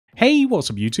Hey, what's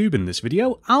up YouTube? In this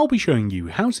video, I'll be showing you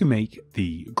how to make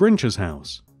the Grinch's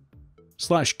house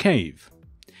 / cave,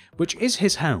 which is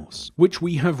his house, which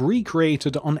we have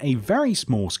recreated on a very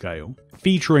small scale,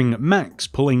 featuring Max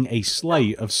pulling a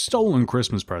sleigh of stolen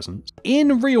Christmas presents.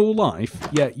 In real life,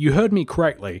 yeah, you heard me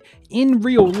correctly, in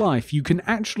real life you can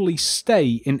actually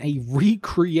stay in a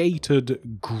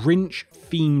recreated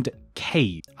Grinch-themed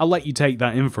cave. I'll let you take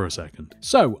that in for a second.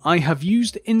 So, I have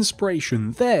used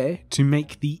inspiration there to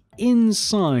make the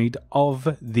inside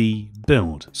of the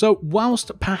build. So,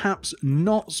 whilst perhaps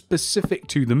not specific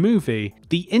to the movie,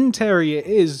 the interior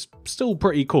is still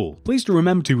pretty cool. Please do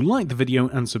remember to like the video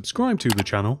and subscribe to the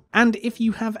channel. And if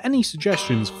you have any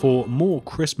suggestions for more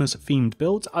Christmas themed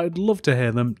builds, I'd love to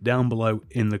hear them down below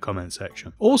in the comment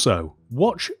section. Also,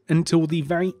 watch until the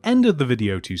very end of the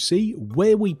video to see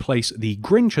where we place the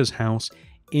Grinch's house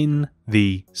in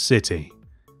the city.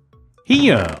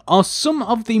 Here are some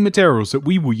of the materials that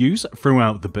we will use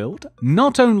throughout the build.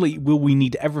 Not only will we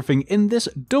need everything in this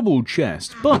double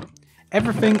chest, but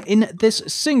everything in this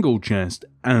single chest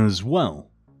as well.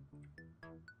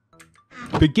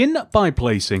 Begin by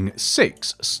placing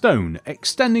 6 stone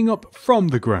extending up from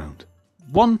the ground.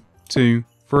 1, 2,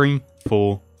 3,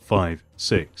 4, 5,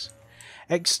 6.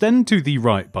 Extend to the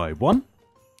right by 1,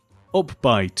 up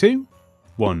by 2,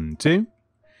 1, 2,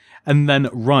 and then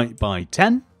right by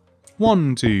 10.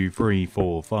 1, 2, 3,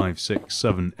 4, 5, 6,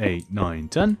 7, 8, 9,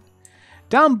 10.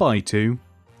 Down by 2,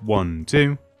 1,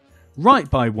 2. Right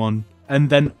by 1, and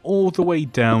then all the way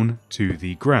down to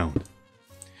the ground.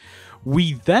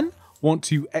 We then want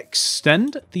to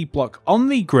extend the block on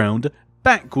the ground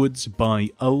backwards by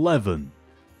 11.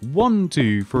 1,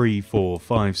 2, 3, 4,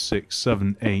 5, 6,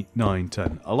 7, 8, 9,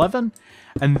 10, 11.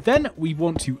 And then we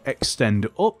want to extend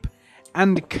up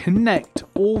and connect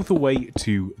all the way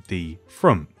to the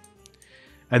front.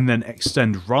 And then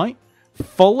extend right,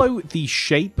 follow the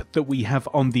shape that we have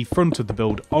on the front of the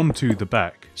build onto the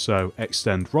back. So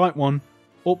extend right 1,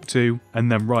 up 2,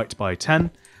 and then right by 10.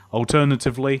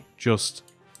 Alternatively, just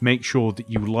make sure that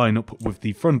you line up with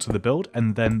the front of the build,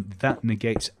 and then that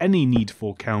negates any need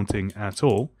for counting at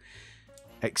all.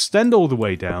 Extend all the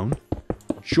way down,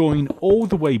 join all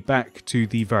the way back to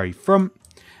the very front,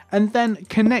 and then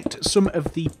connect some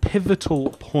of the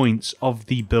pivotal points of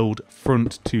the build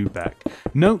front to back.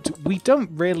 Note, we don't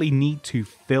really need to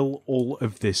fill all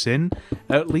of this in,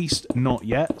 at least not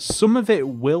yet. Some of it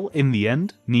will, in the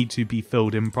end, need to be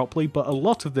filled in properly, but a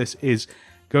lot of this is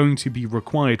going to be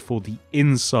required for the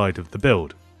inside of the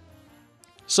build.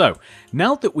 So,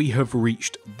 now that we have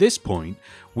reached this point,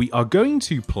 we are going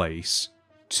to place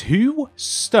 2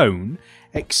 stone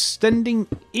extending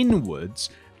inwards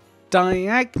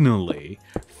diagonally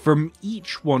from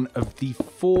each one of the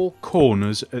 4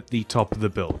 corners at the top of the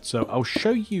build. So I'll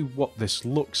show you what this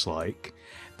looks like.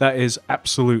 That is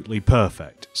absolutely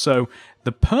perfect. So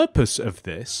the purpose of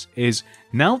this is,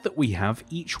 now that we have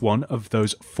each one of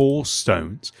those 4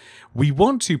 stones, we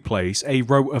want to place a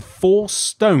row of 4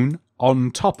 stone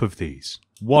on top of these.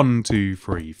 1, 2,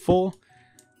 3, 4.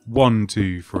 1,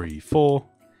 2, 3, 4.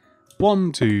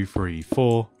 1, 2, 3,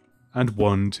 4. And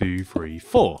 1, 2, 3,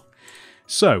 4.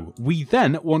 So, we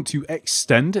then want to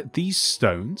extend these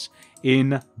stones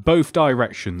in both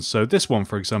directions. So this one,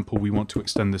 for example, we want to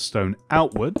extend the stone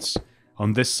outwards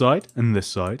on this side and this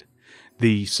side.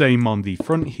 The same on the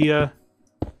front here,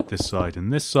 this side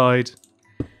and this side,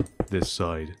 this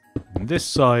side and this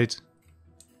side,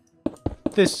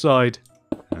 this side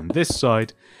and this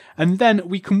side. And then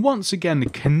we can once again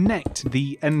connect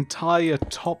the entire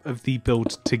top of the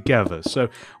build together. So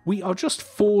we are just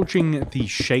forging the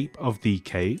shape of the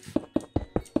cave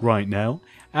right now.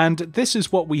 And this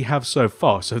is what we have so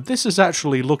far. So this is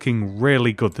actually looking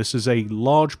really good. This is a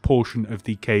large portion of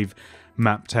the cave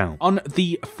mapped out. On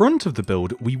the front of the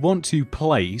build, we want to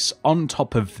place on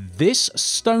top of this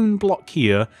stone block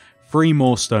here 3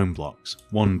 more stone blocks.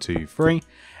 1, 2, 3.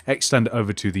 Extend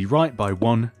over to the right by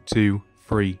 1, 2,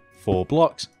 3, 4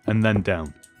 blocks, and then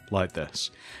down, like this.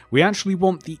 We actually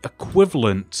want the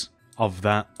equivalent of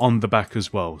that on the back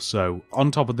as well. So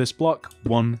on top of this block,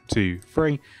 1, 2,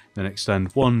 3, then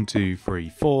extend 1, 2, 3,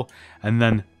 4, and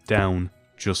then down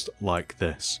just like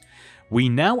this. We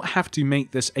now have to make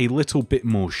this a little bit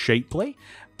more shapely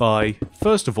by,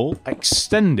 first of all,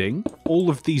 extending all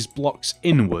of these blocks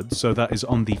inwards, so that is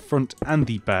on the front and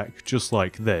the back, just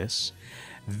like this.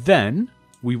 Then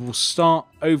we will start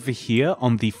over here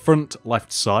on the front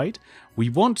left side. We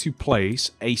want to place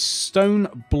a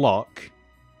stone block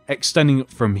extending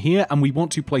from here, and we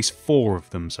want to place 4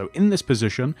 of them. So in this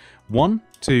position, 1,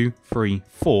 2, 3,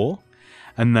 4,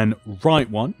 and then right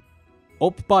 1,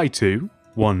 up by 2,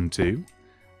 1, 2,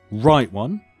 right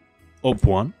 1, up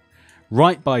 1,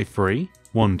 right by 3,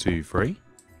 1, 2, 3,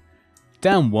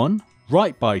 down 1,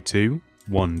 right by 2,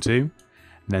 1, 2,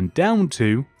 then down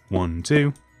 2, 1,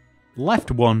 2,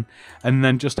 left 1, and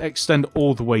then just extend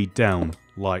all the way down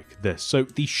like this. So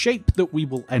the shape that we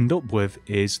will end up with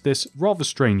is this rather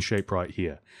strange shape right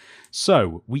here.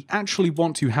 So we actually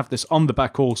want to have this on the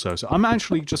back also. So I'm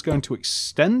actually just going to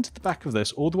extend the back of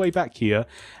this all the way back here,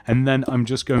 and then I'm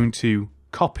just going to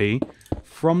copy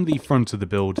from the front of the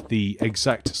build the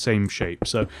exact same shape.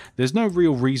 So there's no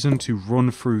real reason to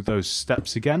run through those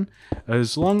steps again,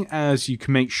 as long as you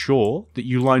can make sure that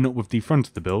you line up with the front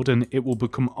of the build, and it will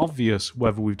become obvious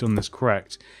whether we've done this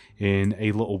correct in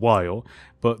a little while.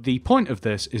 But the point of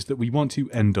this is that we want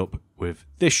to end up with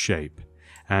this shape.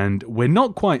 And we're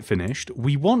not quite finished.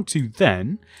 We want to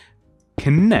then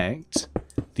connect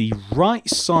the right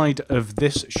side of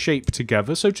this shape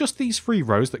together. So just these 3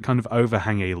 rows that kind of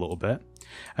overhang a little bit.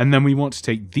 And then we want to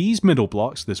take these middle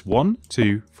blocks, this 1,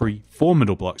 2, 3, 4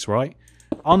 middle blocks, right,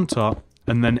 on top,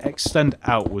 and then extend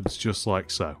outwards just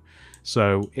like so.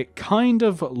 So it kind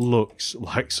of looks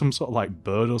like some sort of like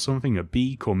bird or something, a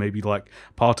beak, or maybe like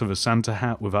part of a Santa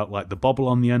hat without like the bobble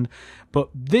on the end. But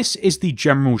this is the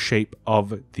general shape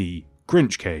of the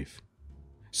Grinch Cave.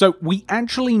 So we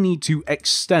actually need to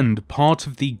extend part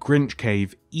of the Grinch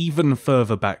Cave even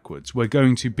further backwards. We're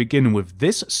going to begin with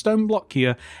this stone block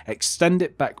here, extend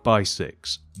it back by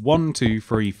 6. 1, 2,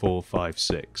 3, 4, 5,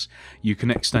 6. You can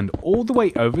extend all the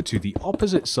way over to the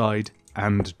opposite side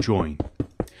and join.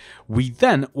 We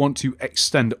then want to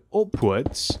extend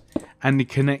upwards and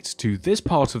connect to this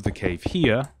part of the cave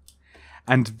here,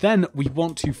 and then we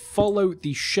want to follow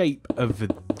the shape of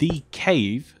the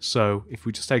cave. So if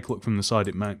we just take a look from the side,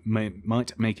 it might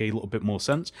make a little bit more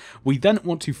sense. We then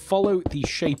want to follow the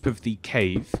shape of the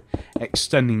cave,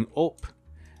 extending up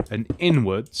and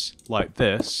inwards like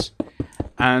this,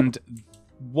 and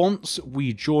once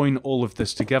we join all of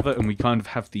this together and we kind of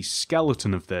have the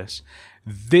skeleton of this,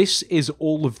 this is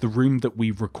all of the room that we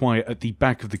require at the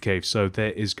back of the cave. So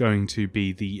there is going to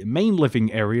be the main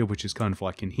living area, which is kind of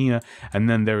like in here, and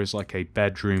then there is like a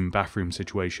bedroom, bathroom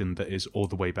situation that is all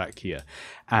the way back here.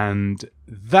 And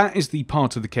that is the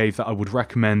part of the cave that I would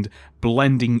recommend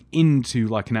blending into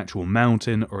like an actual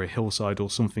mountain or a hillside or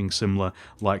something similar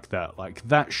like that. Like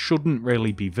that shouldn't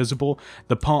really be visible.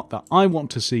 The part that I want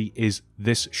to see is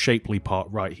this shapely part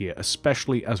right here,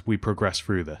 especially as we progress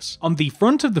through this. On the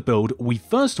front of the build, we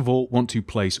first of all want to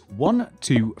place 1,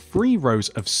 2, 3 rows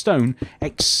of stone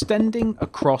extending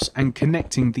across and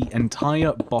connecting the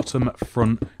entire bottom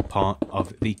front part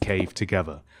of the cave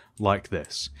together, like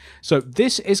this. So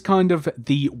this is kind of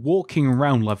the walking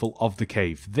around level of the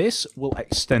cave. This will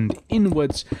extend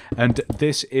inwards, and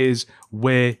this is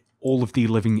where all of the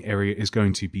living area is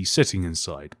going to be sitting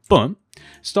inside. But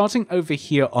starting over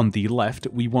here on the left,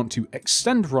 we want to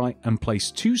extend right and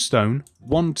place 2 stone,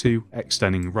 1, 2,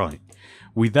 extending right.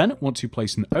 We then want to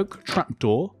place an oak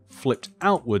trapdoor flipped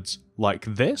outwards like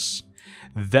this,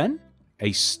 then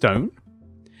a stone.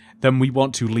 Then we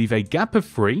want to leave a gap of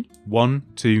 3, 1,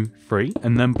 2, 3,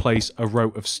 and then place a row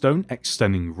of stone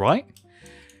extending right.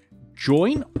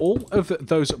 Join all of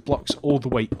those blocks all the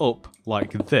way up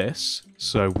like this,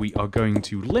 so we are going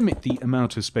to limit the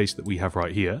amount of space that we have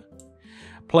right here.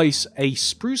 Place a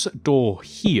spruce door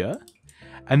here,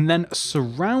 and then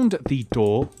surround the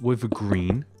door with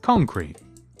green concrete.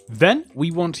 Then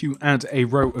we want to add a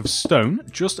row of stone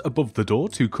just above the door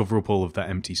to cover up all of that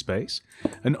empty space,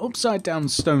 an upside down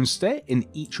stone stair in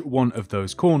each one of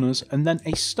those corners, and then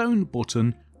a stone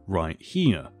button right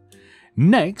here.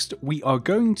 Next, we are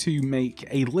going to make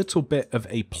a little bit of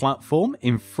a platform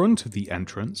in front of the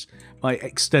entrance by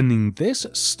extending this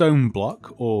stone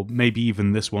block, or maybe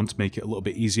even this one to make it a little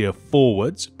bit easier,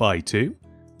 forwards by 2,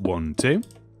 1, 2,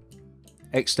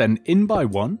 extend in by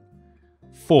 1,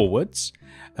 forwards,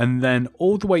 and then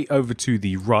all the way over to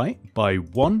the right by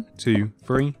 1, 2,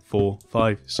 3, 4,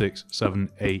 5, 6, 7,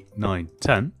 8, 9,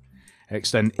 10,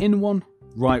 extend in 1,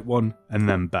 right 1, and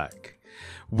then back.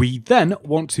 We then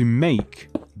want to make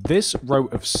this row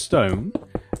of stone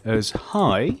as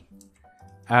high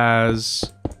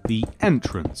as the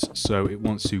entrance. So it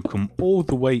wants to come all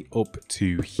the way up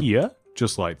to here,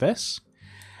 just like this.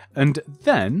 And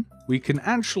then we can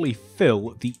actually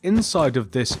fill the inside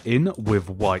of this in with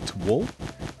white wool.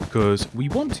 because we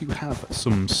want to have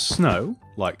some snow,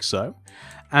 like so.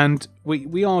 And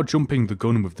we are jumping the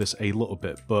gun with this a little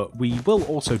bit, but we will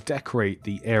also decorate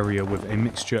the area with a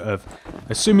mixture of,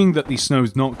 assuming that the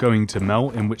snow's not going to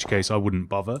melt, in which case I wouldn't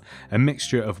bother, a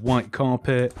mixture of white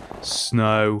carpet,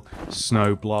 snow,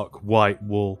 snow block, white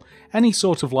wool, any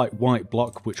sort of like white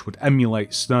block which would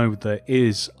emulate snow that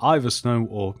is either snow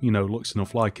or, you know, looks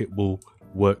enough like it will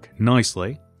work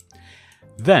nicely.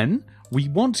 Then we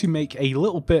want to make a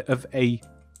little bit of a...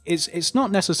 It's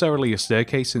not necessarily a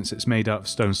staircase since it's made out of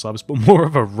stone slabs, but more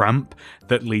of a ramp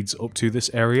that leads up to this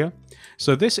area.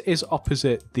 So this is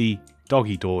opposite the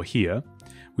doggy door here.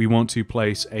 We want to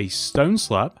place a stone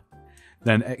slab,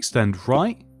 then extend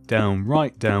right, down,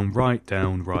 right, down, right,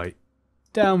 down, right,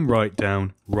 down, right,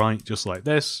 down, right, just like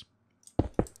this.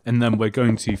 And then we're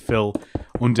going to fill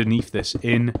underneath this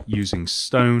in using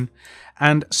stone.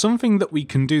 And something that we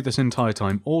can do this entire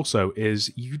time also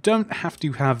is you don't have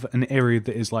to have an area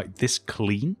that is like this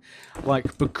clean.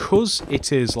 Like, because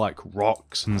it is like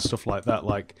rocks and stuff like that,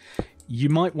 like you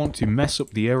might want to mess up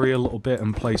the area a little bit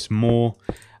and place more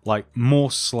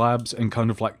slabs and kind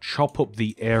of like chop up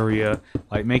the area,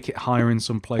 like make it higher in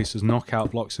some places, knock out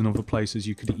blocks in other places.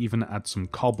 You could even add some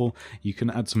cobble, you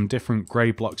can add some different grey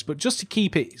blocks, but just to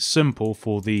keep it simple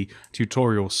for the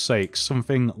tutorial's sake,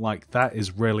 something like that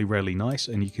is really, really nice,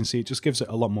 and you can see it just gives it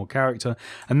a lot more character,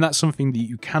 and that's something that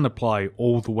you can apply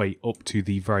all the way up to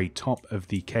the very top of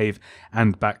the cave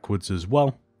and backwards as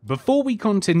well. Before we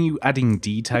continue adding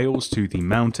details to the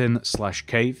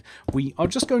mountain/cave, we are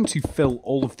just going to fill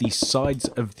all of the sides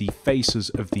of the faces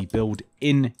of the build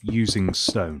in using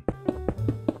stone.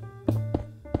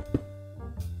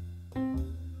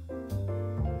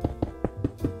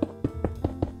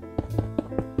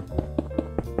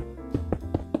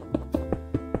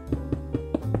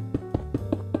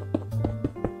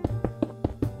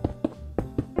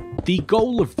 The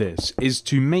goal of this is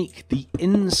to make the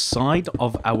inside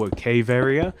of our cave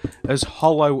area as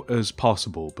hollow as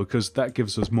possible, because that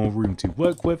gives us more room to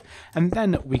work with, and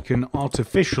then we can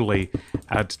artificially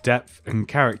add depth and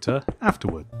character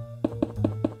afterward.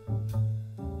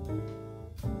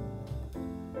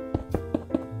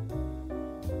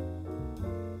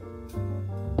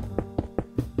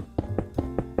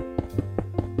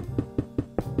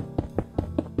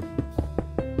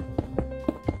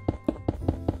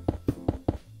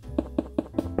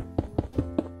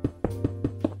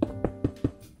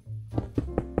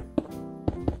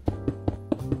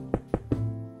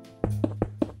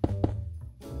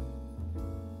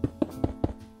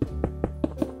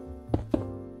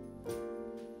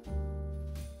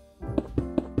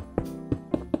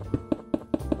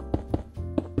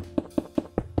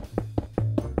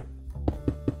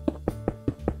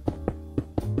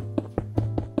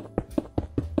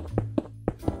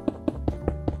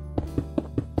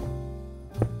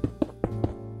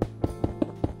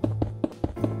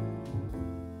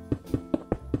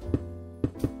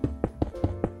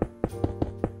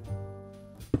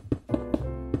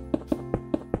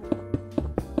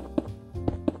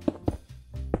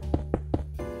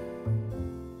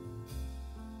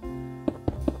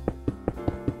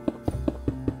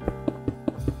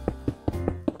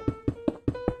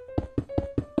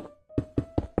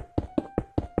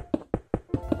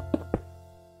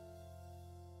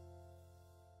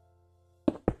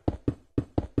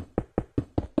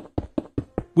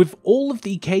 With all of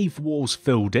the cave walls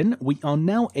filled in, we are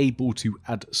now able to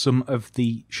add some of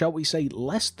the, shall we say,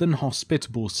 less than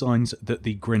hospitable signs that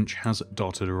the Grinch has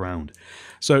dotted around.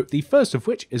 So the first of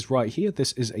which is right here.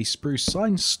 This is a spruce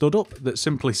sign stood up that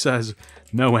simply says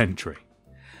no entry.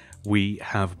 We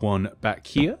have one back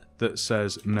here that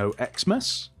says no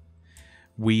Xmas.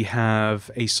 We have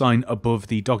a sign above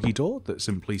the doggy door that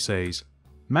simply says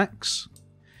Max.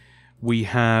 We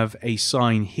have a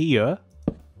sign here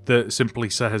that simply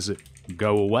says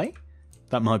go away.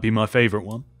 That might be my favourite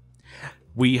one.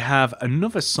 We have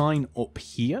another sign up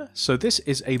here. So this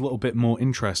is a little bit more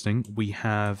interesting. We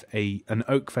have an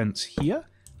oak fence here,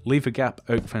 leave a gap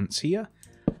oak fence here,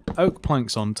 oak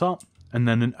planks on top, and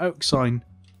then an oak sign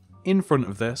in front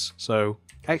of this. So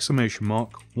exclamation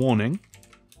mark, warning,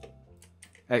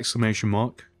 exclamation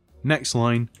mark, next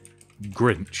line,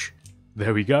 Grinch.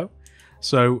 There we go.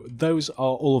 So those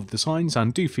are all of the signs,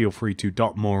 and do feel free to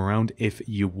dot more around if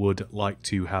you would like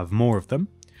to have more of them.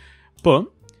 But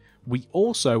we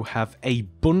also have a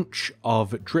bunch of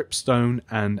dripstone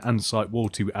and andesite wall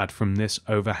to add from this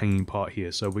overhanging part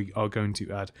here. So we are going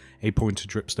to add a pointed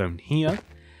dripstone here,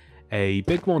 a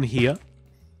big one here,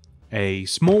 a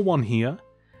small one here,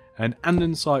 an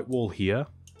andesite wall here,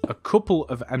 a couple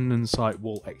of andesite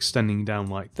wall extending down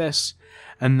like this,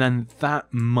 and then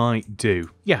that might do.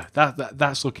 Yeah,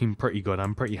 that's looking pretty good.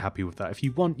 I'm pretty happy with that. If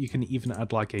you want, you can even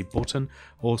add like a button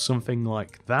or something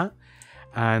like that,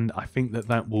 and I think that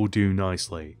that will do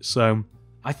nicely. So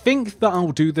I think that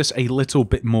I'll do this a little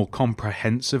bit more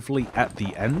comprehensively at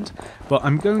the end, but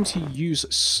I'm going to use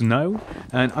snow,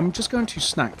 and I'm just going to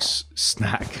stack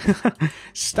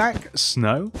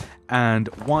snow and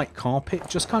white carpet,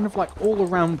 just kind of like all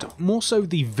around, more so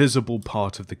the visible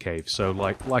part of the cave. So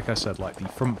like I said, like the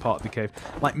front part of the cave,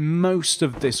 like most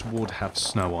of this would have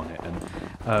snow on it,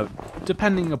 and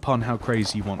depending upon how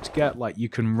crazy you want to get, like you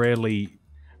can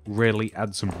really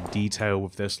add some detail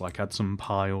with this, like add some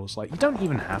piles. Like you don't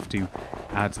even have to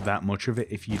add that much of it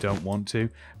if you don't want to,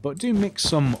 but do mix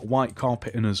some white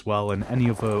carpet in as well, and any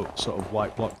other sort of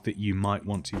white block that you might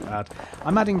want to add.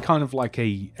 I'm adding kind of like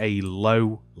a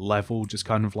low level, just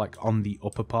kind of like on the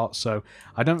upper part, so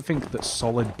I don't think that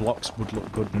solid blocks would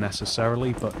look good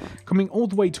necessarily, but coming all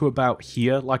the way to about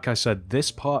here, like I said, this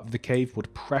part of the cave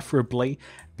would preferably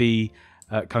be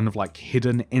kind of like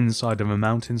hidden inside of a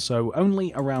mountain, so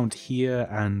only around here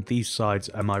and these sides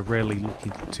am I really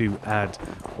looking to add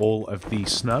all of the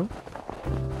snow.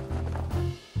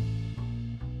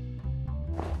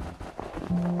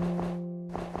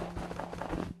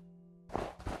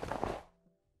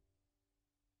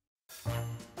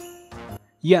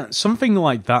 Yeah, something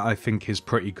like that I think is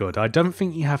pretty good. I don't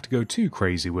think you have to go too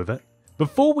crazy with it.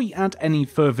 Before we add any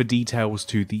further details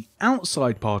to the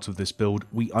outside part of this build,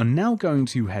 we are now going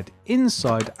to head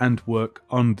inside and work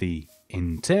on the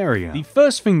interior. The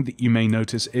first thing that you may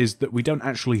notice is that we don't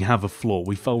actually have a floor.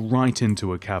 We fell right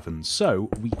into a cavern. So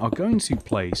we are going to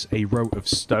place a row of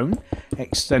stone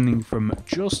extending from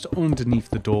just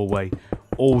underneath the doorway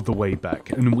all the way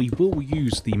back, and we will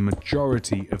use the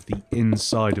majority of the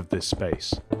inside of this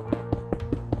space.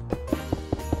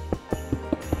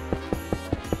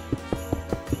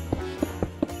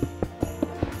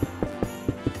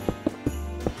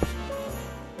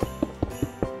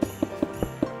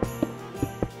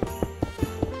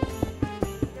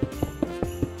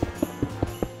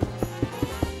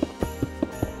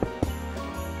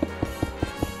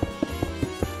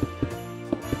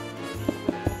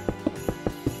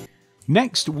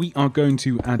 Next, we are going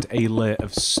to add a layer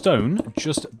of stone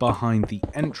just behind the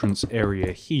entrance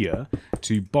area here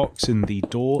to box in the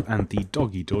door and the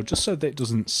doggy door, just so that it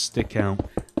doesn't stick out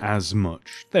as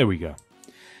much. There we go.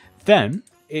 Then,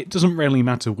 it doesn't really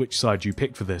matter which side you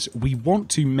pick for this, we want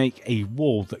to make a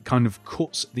wall that kind of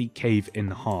cuts the cave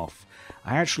in half.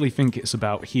 I actually think it's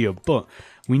about here, but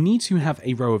we need to have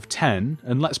a row of 10,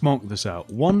 and let's mark this out.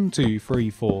 1, 2, 3,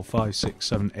 4, 5, 6,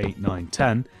 7, 8, 9,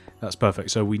 10. That's perfect.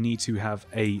 So we need to have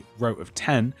a row of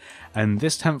 10, and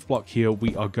this 10th block here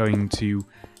we are going to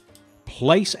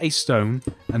place a stone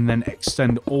and then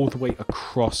extend all the way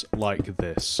across like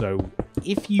this. So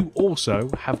if you also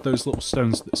have those little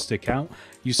stones that stick out,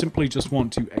 you simply just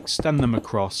want to extend them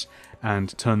across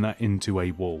and turn that into a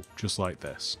wall, just like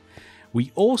this.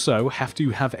 We also have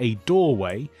to have a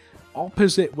doorway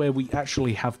opposite where we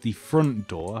actually have the front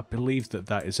door. I believe that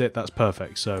that is it. That's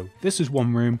perfect. So this is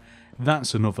one room.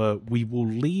 That's another. We will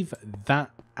leave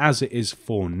that as it is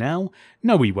for now.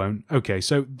 No, we won't. Okay,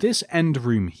 so this end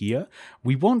room here,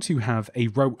 we want to have a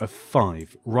row of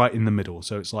 5 right in the middle.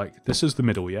 So it's like, this is the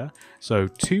middle, yeah? So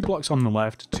 2 blocks on the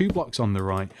left, 2 blocks on the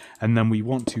right, and then we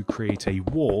want to create a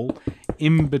wall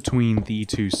in between the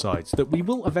 2 sides that we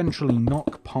will eventually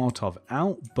knock part of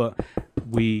out, but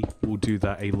we will do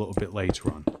that a little bit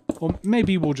later on. Or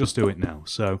maybe we'll just do it now.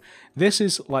 So this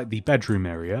is like the bedroom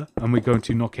area, and we're going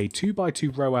to knock a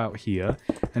 2x2 row out here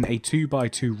and a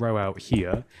 2x2 row out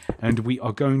here, and we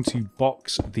are going to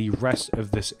box the rest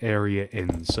of this area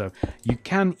in. So you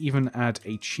can even add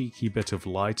a cheeky bit of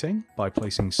lighting by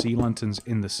placing sea lanterns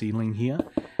in the ceiling here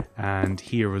and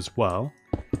here as well,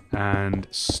 and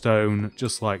stone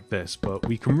just like this. But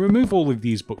we can remove all of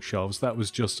these bookshelves. That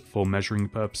was just for measuring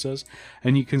purposes,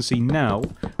 and you can see now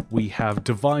we have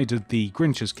divided the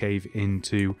Grinch's Cave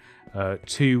into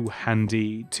 2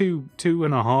 handy,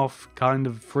 2.5 kind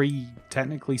of 3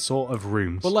 technically sort of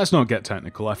rooms. But let's not get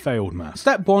technical, I failed math.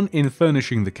 Step 1 in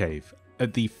furnishing the cave.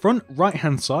 At the front right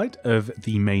hand side of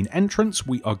the main entrance,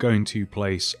 we are going to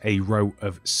place a row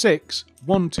of 6,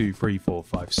 1, 2, 3, 4,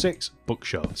 5, 6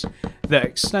 bookshelves that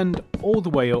extend all the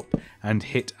way up and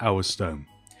hit our stone.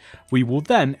 We will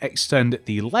then extend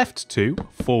the left 2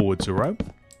 forwards a row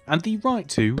and the right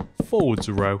 2 forwards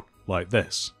a row like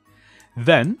this.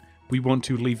 Then we want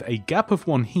to leave a gap of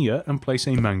 1 here and place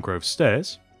a mangrove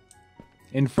stairs.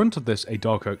 In front of this, a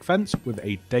dark oak fence with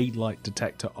a daylight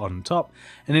detector on top,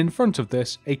 and in front of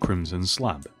this, a crimson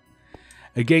slab.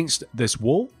 Against this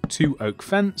wall, 2 oak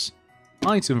fence,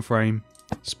 item frame,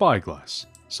 spyglass.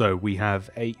 So we have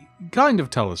a kind of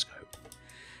telescope.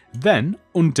 Then,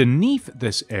 underneath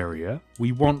this area,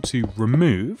 we want to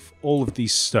remove all of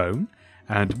these stone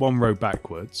and 1 row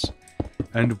backwards,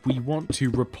 and we want to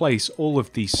replace all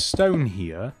of these stone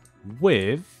here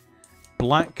with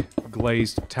black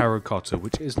glazed terracotta,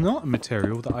 which is not a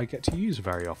material that I get to use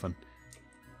very often.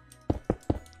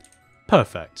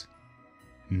 Perfect.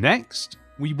 Next,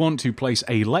 we want to place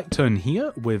a lectern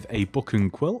here with a book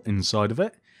and quill inside of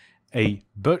it, a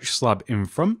birch slab in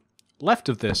front, left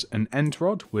of this an end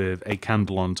rod with a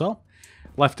candle on top,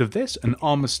 left of this an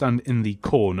armour stand in the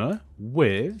corner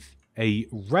with a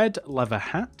red leather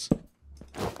hat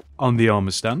on the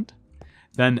armour stand.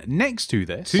 Then next to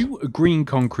this, 2 green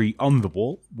concrete on the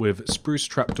wall with spruce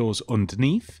trapdoors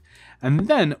underneath, and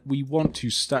then we want to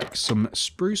stack some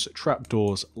spruce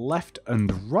trapdoors left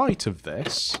and right of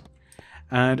this,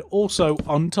 and also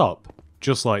on top,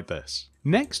 just like this.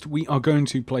 Next, we are going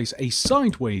to place a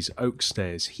sideways oak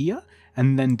stairs here,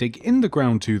 and then dig in the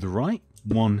ground to the right,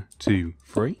 1, 2,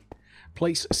 3.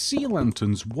 Place sea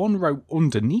lanterns 1 row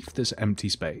underneath this empty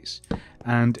space,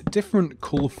 and different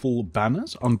colourful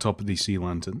banners on top of these sea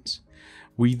lanterns.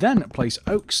 We then place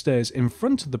oak stairs in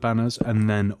front of the banners, and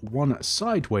then 1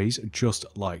 sideways, just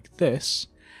like this.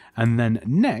 And then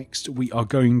next, we are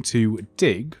going to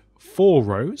dig 4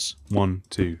 rows, 1,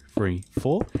 2, 3,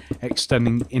 4,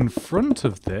 extending in front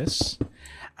of this,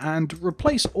 and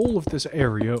replace all of this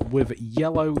area with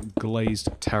yellow glazed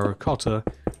terracotta,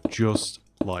 just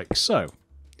like so.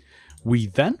 We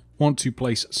then want to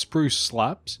place spruce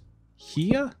slabs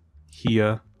here,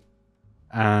 here,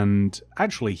 and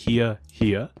actually here,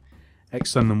 here,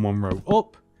 extend them 1 row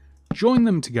up, join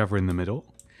them together in the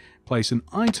middle, place an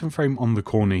item frame on the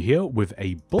corner here with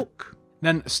a book,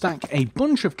 then stack a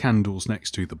bunch of candles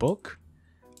next to the book.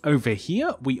 Over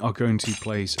here, we are going to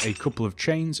place a couple of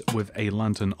chains with a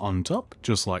lantern on top,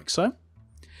 just like so.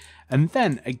 And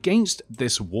then against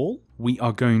this wall, we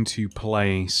are going to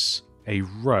place a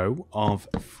row of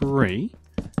 3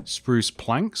 spruce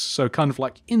planks, so kind of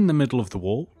like in the middle of the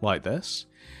wall, like this.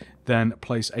 Then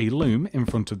place a loom in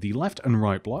front of the left and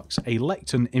right blocks, a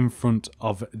lectern in front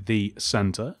of the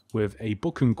centre with a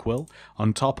book and quill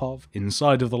on top of,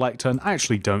 inside of the lectern. I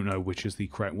actually don't know which is the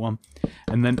correct one.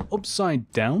 And then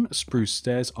upside down spruce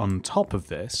stairs on top of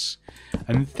this.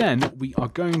 And then we are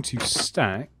going to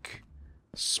stack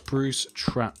spruce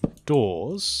trap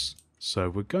doors. So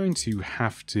we're going to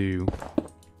have to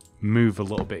move a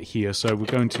little bit here. So we're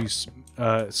going to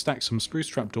stack some spruce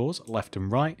trapdoors left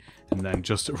and right, and then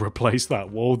just replace that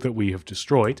wall that we have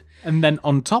destroyed. And then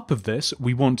on top of this,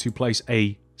 we want to place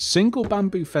a single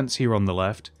bamboo fence here on the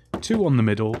left, 2 on the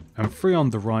middle, and 3 on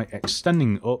the right,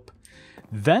 extending up.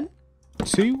 Then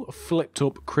 2 flipped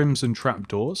up crimson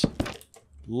trapdoors,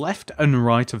 left and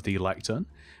right of the lectern,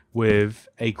 with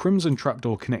a crimson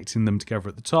trapdoor connecting them together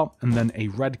at the top, and then a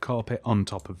red carpet on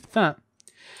top of that.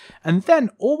 And then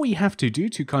all we have to do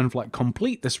to kind of like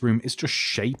complete this room is just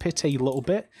shape it a little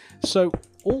bit. So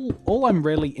all I'm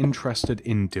really interested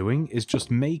in doing is just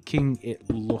making it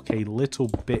look a little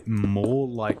bit more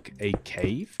like a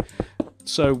cave.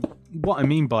 So what I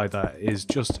mean by that is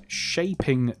just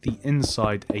shaping the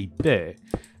inside a bit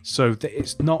so that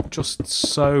it's not just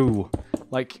so,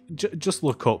 like, just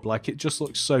look up, like it just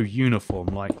looks so uniform.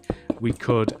 Like we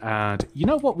could add, you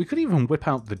know what, we could even whip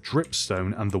out the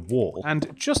dripstone and the wall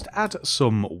and just add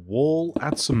some wall,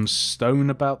 add some stone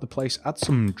about the place, add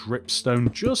some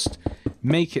dripstone, just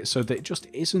make it so that it just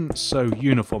isn't so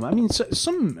uniform. I mean, so,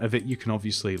 some of it you can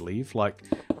obviously leave, like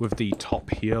with the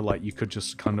top here, like you could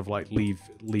just kind of like leave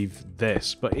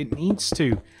this, but it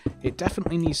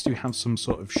definitely needs to have some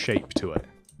sort of shape to it.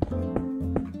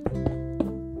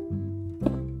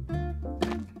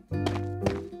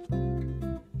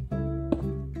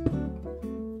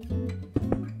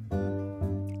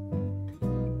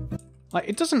 Like,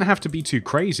 it doesn't have to be too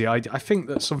crazy. I think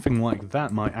that something like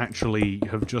that might actually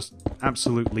have just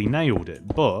absolutely nailed it,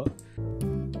 but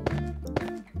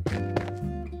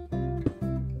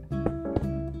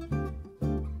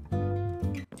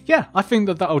yeah, I think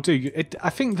that that'll do. I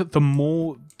think that the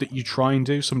more that you try and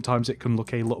do, sometimes it can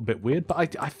look a little bit weird, but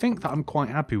I think that I'm quite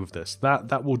happy with this.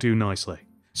 That will do nicely.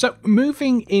 So,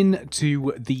 moving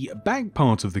into the back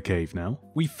part of the cave now,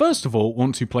 we first of all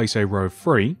want to place a row of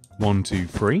 3, 1, 2,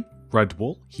 3, red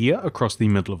wall here across the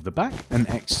middle of the back, and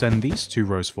extend these 2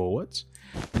 rows forwards.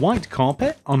 White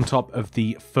carpet on top of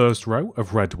the first row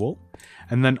of red wall,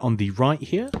 and then on the right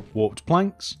here, warped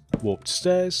planks, warped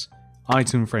stairs,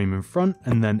 item frame in front,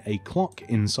 and then a clock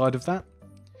inside of that.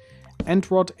 End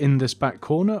rod in this back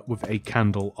corner with a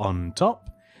candle on top.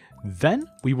 Then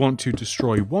we want to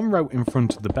destroy one row in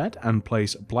front of the bed and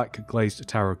place black glazed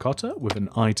terracotta with an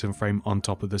item frame on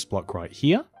top of this block right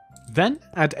here. Then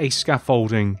add a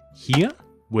scaffolding here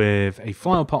with a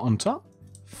flower pot on top,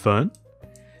 fern.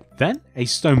 Then a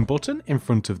stone button in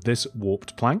front of this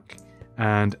warped plank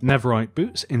and netherite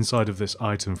boots inside of this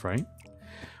item frame.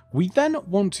 We then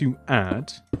want to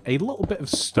add a little bit of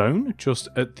stone just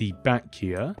at the back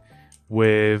here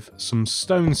with some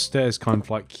stone stairs kind of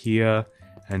like here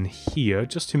and here,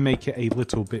 just to make it a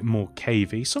little bit more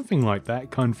cavey, something like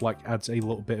that. Kind of like adds a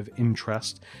little bit of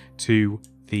interest to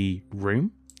the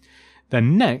room.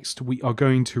 Then next we are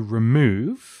going to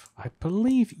remove, I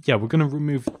believe, yeah, we're going to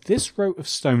remove this row of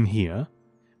stone here.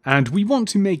 And we want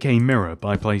to make a mirror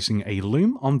by placing a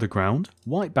loom on the ground,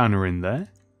 white banner in there,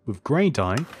 with grey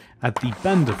dye, add the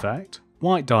bend effect,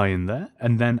 white dye in there,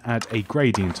 and then add a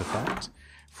gradient effect.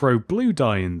 Throw blue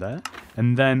dye in there,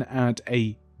 and then add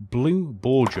a blue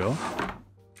border,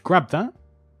 grab that,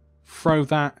 throw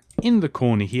that in the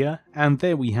corner here, and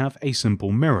there we have a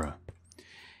simple mirror.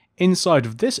 Inside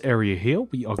of this area here,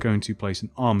 we are going to place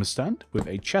an armor stand with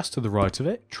a chest to the right of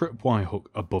it, tripwire hook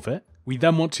above it. We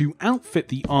then want to outfit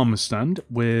the armor stand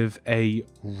with a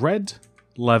red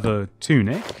leather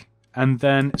tunic, and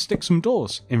then stick some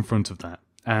doors in front of that.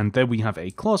 And there we have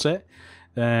a closet.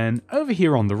 Then over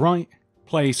here on the right,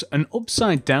 place an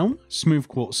upside down smooth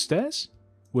quartz stairs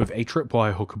with a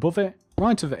tripwire hook above it,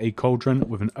 right of it a cauldron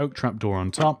with an oak trapdoor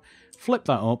on top, flip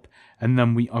that up, and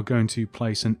then we are going to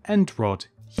place an end rod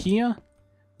here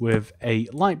with a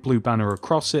light blue banner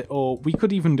across it, or we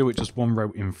could even do it just one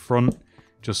row in front,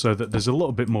 just so that there's a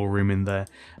little bit more room in there,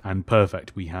 and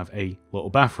perfect, we have a little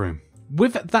bathroom.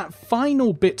 With that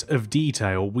final bit of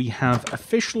detail, we have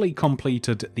officially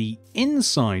completed the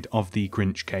inside of the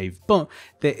Grinch Cave, but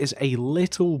there is a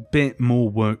little bit more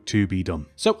work to be done.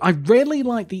 So I really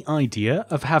like the idea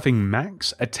of having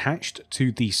Max attached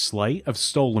to the sleigh of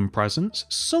stolen presents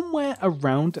somewhere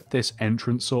around this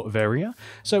entrance sort of area.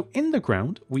 So in the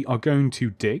ground, we are going to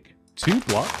dig 2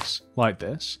 blocks like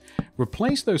this,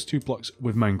 replace those 2 blocks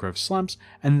with mangrove slabs,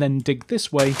 and then dig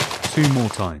this way 2 more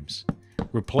times.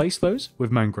 Replace those with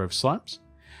mangrove slabs.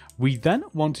 We then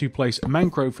want to place a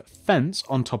mangrove fence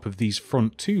on top of these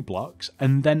front 2 blocks,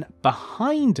 and then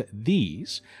behind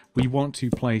these we want to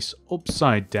place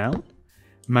upside down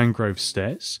mangrove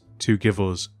stairs to give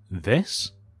us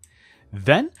this.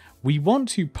 Then we want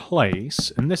to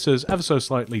place, and this is ever so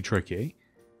slightly tricky,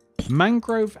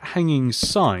 mangrove hanging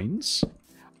signs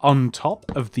on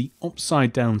top of the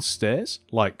upside down stairs,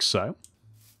 like so.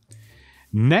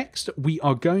 Next, we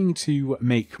are going to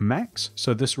make Max,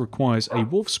 so this requires a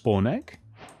wolf spawn egg.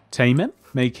 Tame him,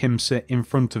 make him sit in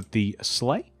front of the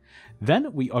sleigh.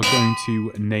 Then we are going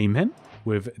to name him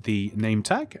with the name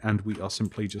tag, and we are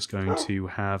simply just going to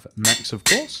have Max, of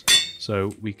course.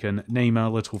 So we can name our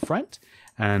little friend,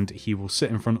 and he will sit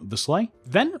in front of the sleigh.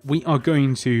 Then we are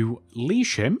going to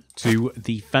leash him to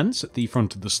the fence at the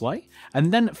front of the sleigh,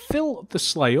 and then fill the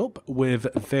sleigh up with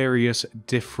various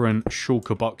different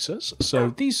shulker boxes.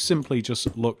 So these simply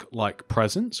just look like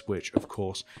presents, which of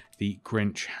course the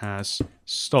Grinch has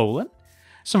stolen.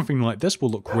 Something like this will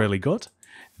look really good.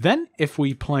 Then if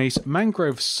we place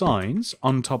mangrove signs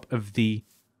on top of the,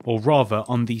 or rather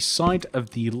on the side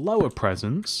of the lower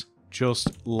presents,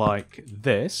 just like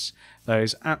this, that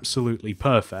is absolutely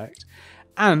perfect.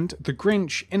 And the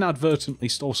Grinch inadvertently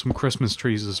stole some Christmas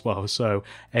trees as well, so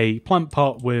a plant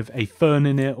pot with a fern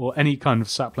in it or any kind of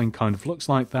sapling kind of looks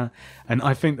like that, and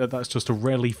I think that that's just a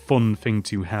really fun thing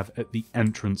to have at the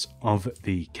entrance of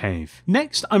the cave.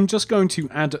 Next, I'm just going to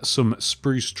add some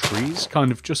spruce trees,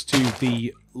 kind of just to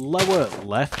the lower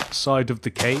left side of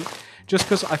the cave, just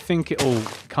because I think it'll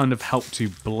kind of help to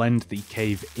blend the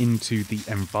cave into the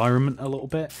environment a little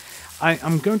bit.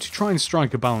 I'm going to try and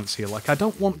strike a balance here. Like, I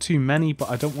don't want too many, but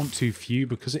I don't want too few,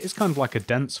 because it is kind of like a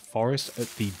dense forest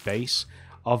at the base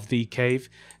of the cave.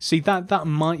 See, that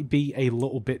might be a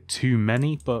little bit too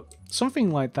many, but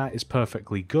something like that is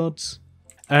perfectly good.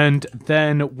 And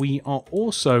then we are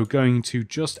also going to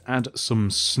just add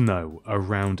some snow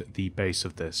around the base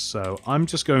of this. So I'm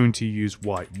just going to use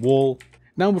white wall.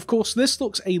 Now, of course, this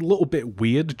looks a little bit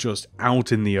weird just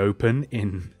out in the open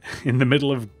in the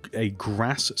middle of a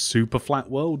grass super flat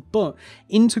world, but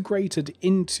integrated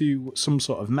into some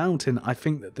sort of mountain, I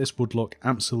think that this would look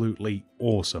absolutely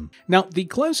awesome. Now, the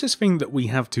closest thing that we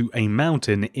have to a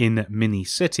mountain in Mini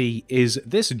City is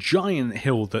this giant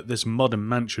hill that this modern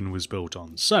mansion was built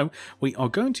on. So we are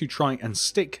going to try and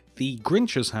stick the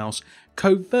Grinch's house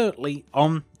covertly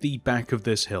on the back of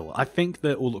this hill. I think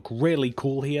that will look really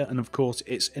cool here, and of course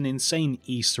it's an insane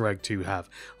Easter egg to have.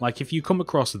 Like, if you come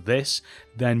across this,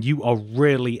 then you are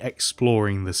really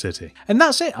exploring the city. And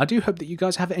that's it. I do hope that you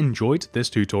guys have enjoyed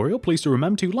this tutorial. Please do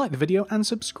remember to like the video and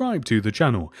subscribe to the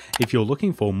channel. If you're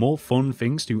looking for more fun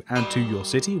things to add to your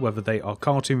city, whether they are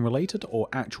cartoon related or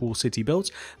actual city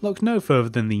builds, look no further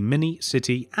than the mini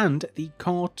city and the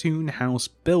cartoon house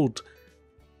build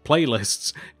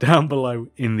playlists down below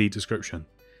in the description.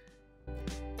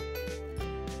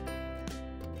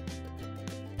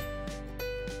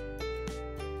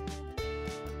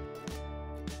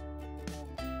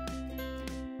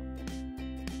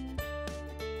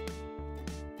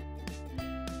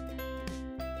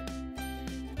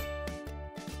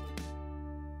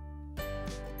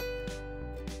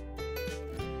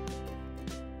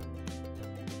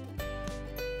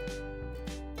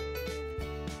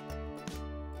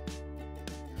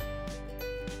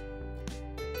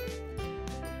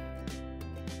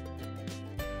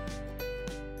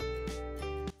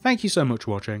 Thank you so much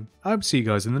for watching. I hope to see you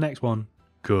guys in the next one.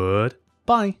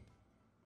 Goodbye.